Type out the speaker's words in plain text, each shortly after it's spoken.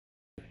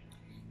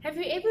Have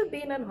you ever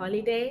been on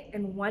holiday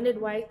and wondered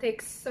why it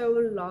takes so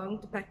long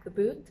to pack the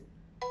boot?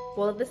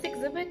 Well, this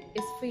exhibit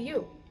is for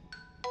you.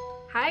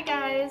 Hi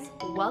guys,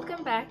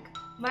 welcome back.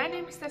 My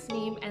name is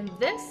Tasneem and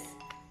this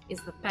is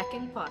the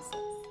Packing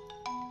Parcels.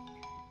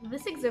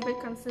 This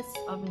exhibit consists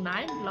of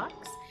 9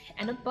 blocks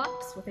and a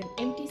box with an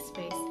empty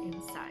space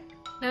inside.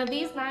 Now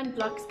these 9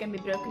 blocks can be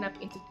broken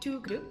up into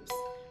 2 groups.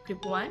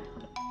 Group 1,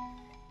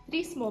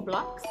 3 small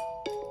blocks,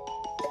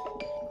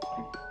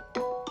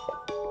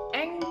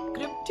 and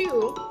group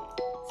 2,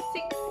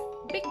 6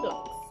 big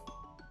blocks.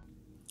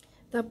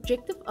 The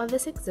objective of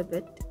this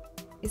exhibit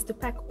is to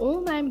pack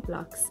all 9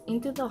 blocks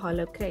into the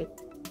hollow crate.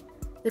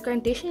 The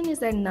condition is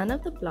that none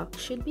of the blocks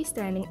should be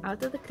standing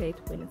out of the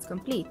crate when it's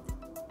complete.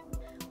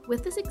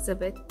 With this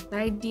exhibit, the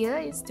idea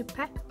is to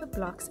pack the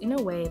blocks in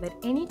a way that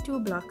any 2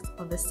 blocks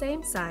of the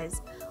same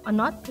size are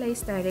not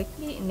placed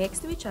directly next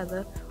to each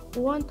other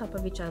or on top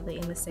of each other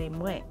in the same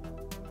way.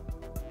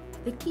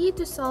 The key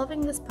to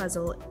solving this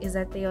puzzle is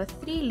that there are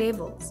 3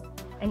 levels,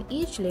 and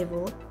each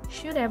level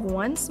should have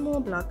 1 small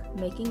block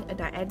making a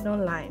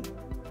diagonal line.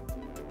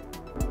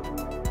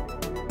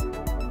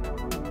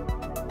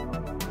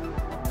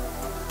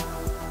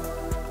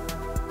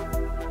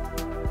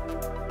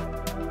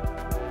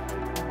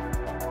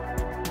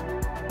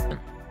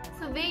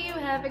 So there you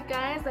have it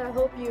guys, I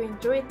hope you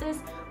enjoyed this.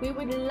 We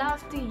would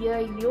love to hear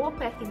your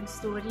packing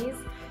stories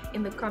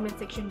in the comment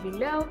section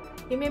below.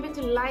 Remember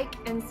to like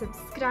and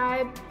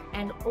subscribe,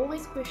 and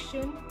always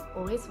question,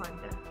 always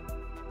wonder.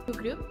 2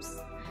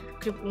 groups.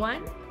 Group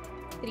 1,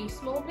 3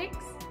 small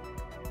bricks.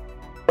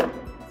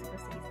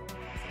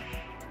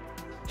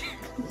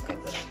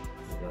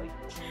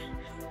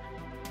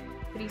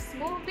 3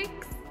 small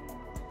bricks.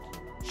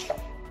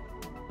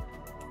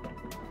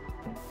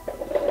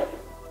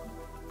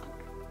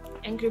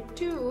 And group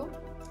 2,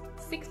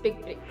 6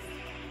 big bricks.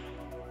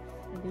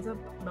 And these are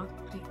not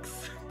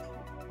bricks.